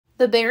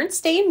The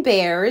Berenstain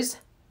Bears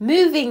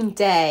Moving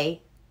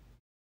Day.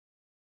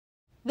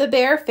 The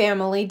Bear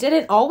family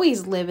didn't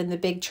always live in the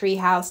big tree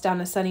house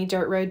down a sunny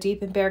dirt road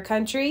deep in Bear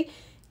Country.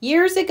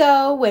 Years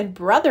ago, when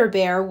Brother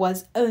Bear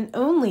was an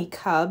only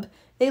cub,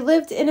 they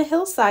lived in a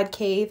hillside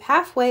cave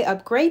halfway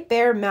up Great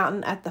Bear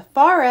Mountain at the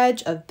far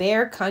edge of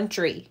Bear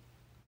Country.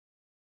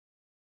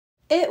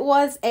 It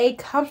was a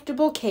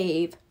comfortable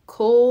cave,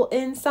 cool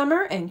in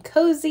summer and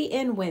cozy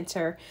in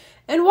winter.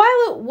 And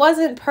while it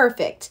wasn't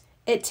perfect,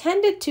 it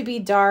tended to be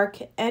dark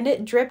and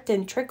it dripped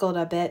and trickled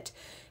a bit.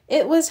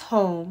 It was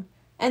home,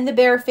 and the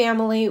Bear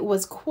family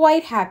was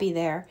quite happy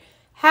there.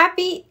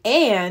 Happy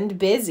and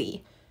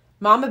busy.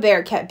 Mama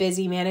Bear kept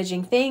busy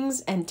managing things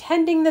and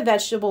tending the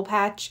vegetable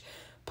patch.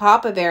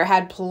 Papa Bear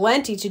had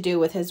plenty to do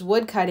with his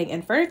wood cutting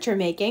and furniture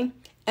making.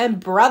 And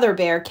Brother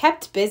Bear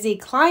kept busy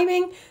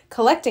climbing,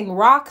 collecting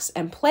rocks,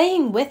 and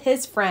playing with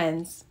his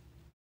friends.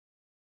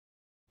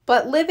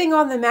 But living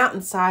on the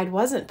mountainside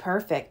wasn't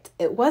perfect.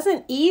 It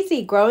wasn't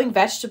easy growing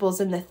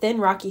vegetables in the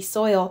thin, rocky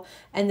soil,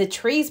 and the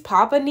trees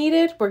Papa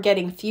needed were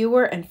getting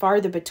fewer and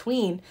farther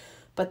between.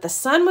 But the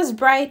sun was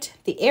bright,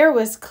 the air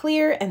was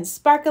clear and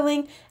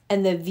sparkling,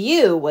 and the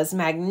view was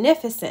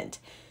magnificent.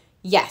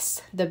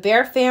 Yes, the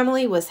Bear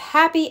family was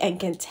happy and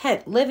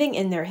content living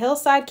in their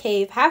hillside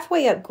cave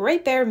halfway up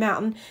Great Bear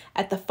Mountain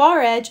at the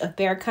far edge of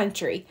Bear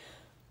Country.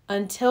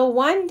 Until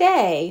one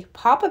day,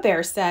 Papa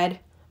Bear said,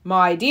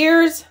 "My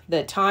dears,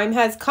 the time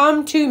has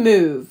come to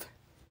move."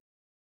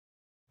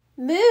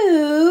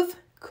 "Move?"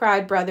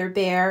 cried Brother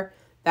Bear.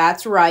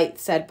 "That's right,"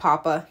 said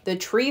Papa. "The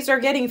trees are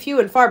getting few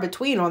and far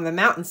between on the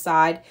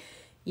mountainside."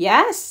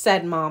 "Yes,"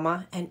 said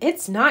Mama, "and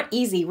it's not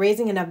easy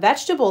raising enough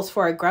vegetables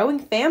for a growing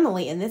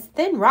family in this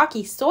thin,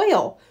 rocky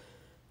soil."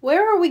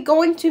 "Where are we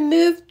going to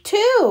move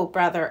to?"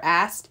 Brother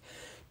asked.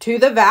 "To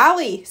the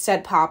valley,"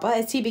 said Papa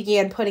as he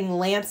began putting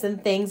lamps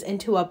and things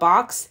into a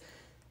box.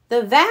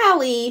 "The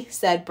valley,"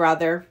 said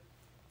Brother.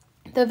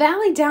 The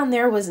valley down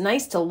there was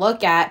nice to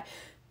look at,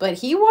 but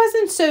he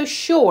wasn't so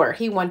sure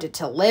he wanted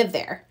to live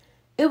there.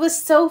 It was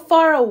so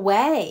far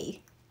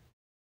away.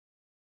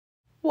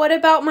 "What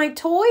about my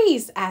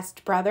toys?"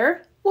 asked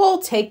Brother. "We'll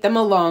take them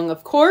along,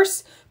 of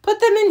course.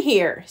 Put them in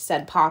here,"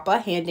 said Papa,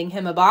 handing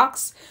him a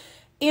box.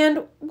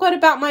 "And what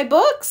about my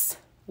books?"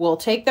 "We'll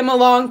take them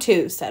along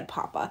too," said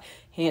Papa,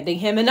 handing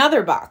him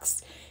another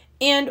box.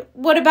 "And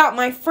what about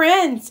my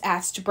friends?"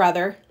 asked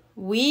Brother.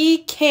 "We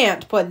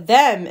can't put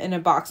them in a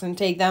box and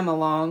take them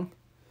along."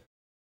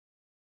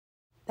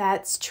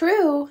 "That's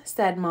true,"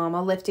 said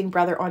Mama, lifting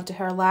Brother onto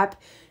her lap.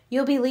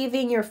 "You'll be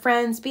leaving your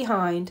friends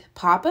behind.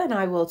 Papa and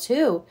I will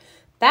too.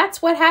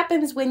 That's what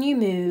happens when you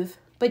move.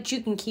 But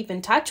you can keep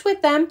in touch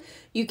with them.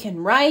 You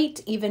can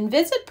write, even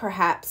visit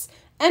perhaps.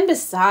 And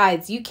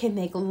besides, you can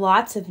make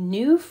lots of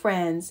new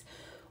friends."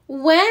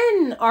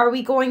 "When are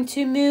we going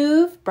to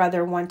move?"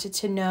 Brother wanted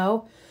to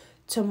know.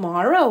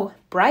 "Tomorrow,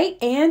 bright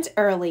and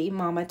early,"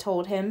 Mama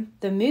told him.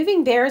 "The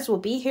moving bears will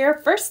be here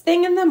first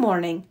thing in the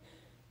morning."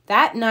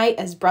 That night,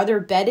 as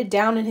Brother bedded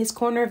down in his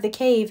corner of the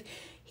cave,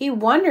 he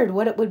wondered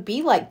what it would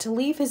be like to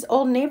leave his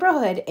old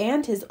neighborhood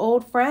and his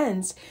old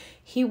friends.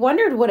 He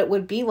wondered what it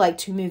would be like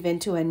to move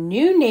into a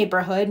new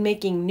neighborhood,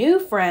 making new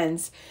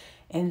friends.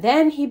 And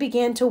then he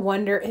began to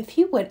wonder if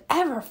he would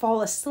ever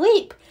fall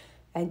asleep.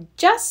 And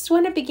just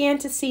when it began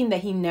to seem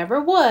that he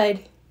never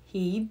would,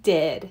 he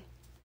did.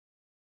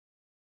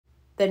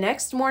 The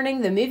next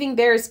morning, the moving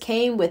bears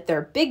came with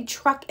their big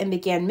truck and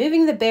began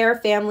moving the Bear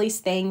family's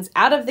things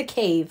out of the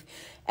cave.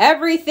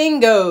 "Everything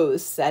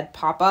goes," said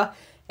Papa,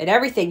 and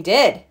everything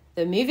did.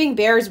 The moving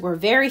bears were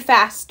very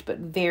fast, but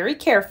very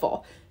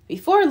careful.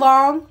 Before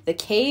long, the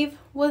cave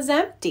was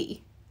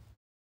empty.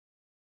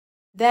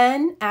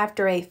 Then,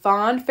 after a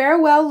fond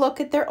farewell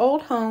look at their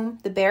old home,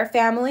 the Bear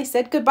family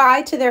said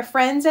goodbye to their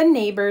friends and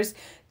neighbors,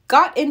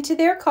 got into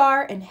their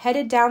car, and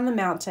headed down the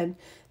mountain.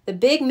 The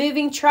big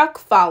moving truck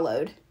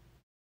followed.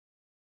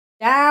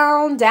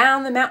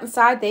 Down the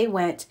mountainside they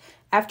went.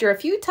 After a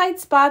few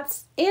tight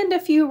spots and a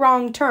few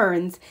wrong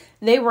turns,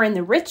 they were in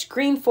the rich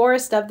green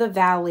forest of the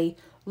valley.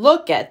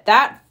 "Look at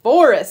that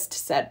forest,"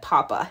 said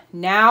Papa.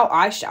 "Now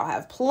I shall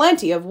have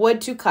plenty of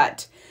wood to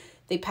cut."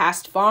 They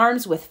passed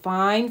farms with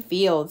fine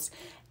fields.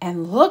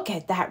 "And look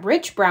at that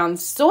rich brown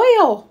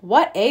soil.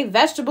 What a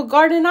vegetable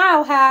garden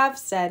I'll have,"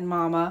 said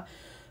Mama.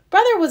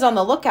 Brother was on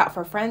the lookout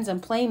for friends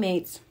and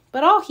playmates,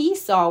 but all he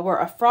saw were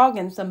a frog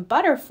and some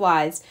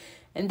butterflies,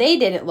 and they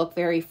didn't look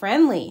very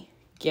friendly.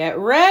 "Get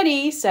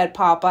ready," said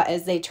Papa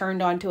as they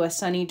turned onto a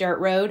sunny dirt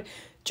road.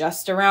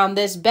 "Just around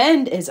this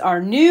bend is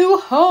our new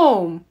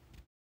home."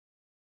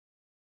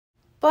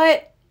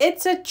 "But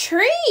it's a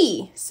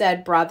tree,"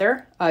 said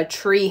Brother. "A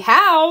tree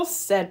house,"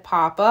 said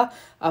Papa.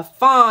 "A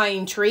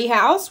fine tree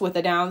house with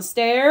a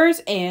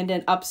downstairs and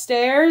an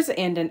upstairs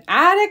and an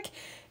attic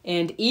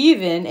and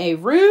even a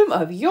room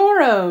of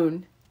your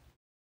own."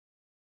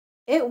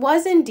 It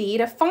was indeed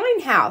a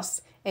fine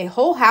house, a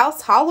whole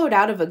house hollowed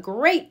out of a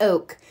great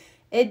oak.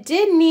 It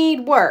did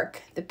need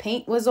work. The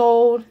paint was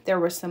old, there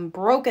were some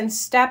broken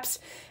steps,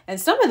 and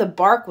some of the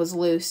bark was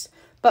loose.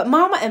 But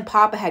Mama and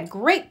Papa had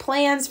great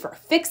plans for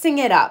fixing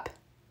it up.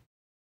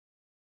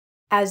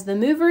 As the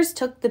movers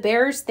took the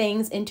bears'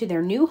 things into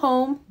their new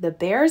home, the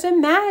bears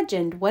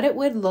imagined what it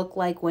would look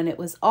like when it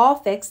was all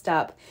fixed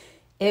up.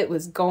 It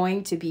was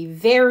going to be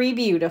very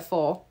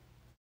beautiful.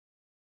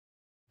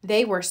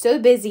 They were so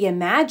busy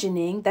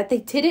imagining that they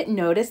didn't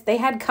notice they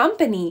had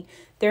company.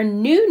 Their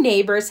new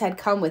neighbors had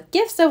come with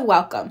gifts of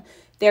welcome.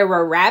 There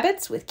were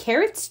rabbits with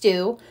carrot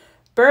stew,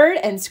 bird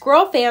and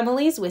squirrel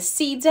families with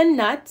seeds and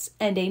nuts,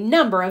 and a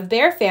number of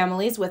bear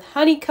families with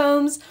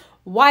honeycombs,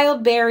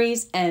 wild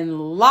berries,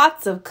 and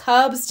lots of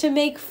cubs to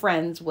make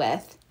friends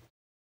with.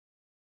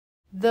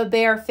 The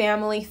bear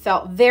family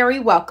felt very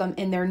welcome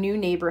in their new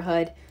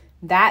neighborhood.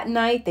 That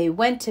night they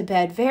went to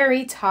bed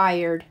very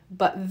tired,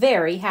 but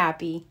very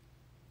happy.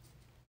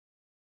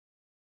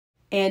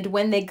 And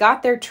when they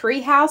got their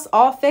treehouse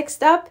all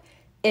fixed up,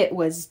 it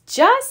was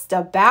just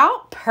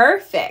about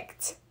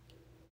perfect.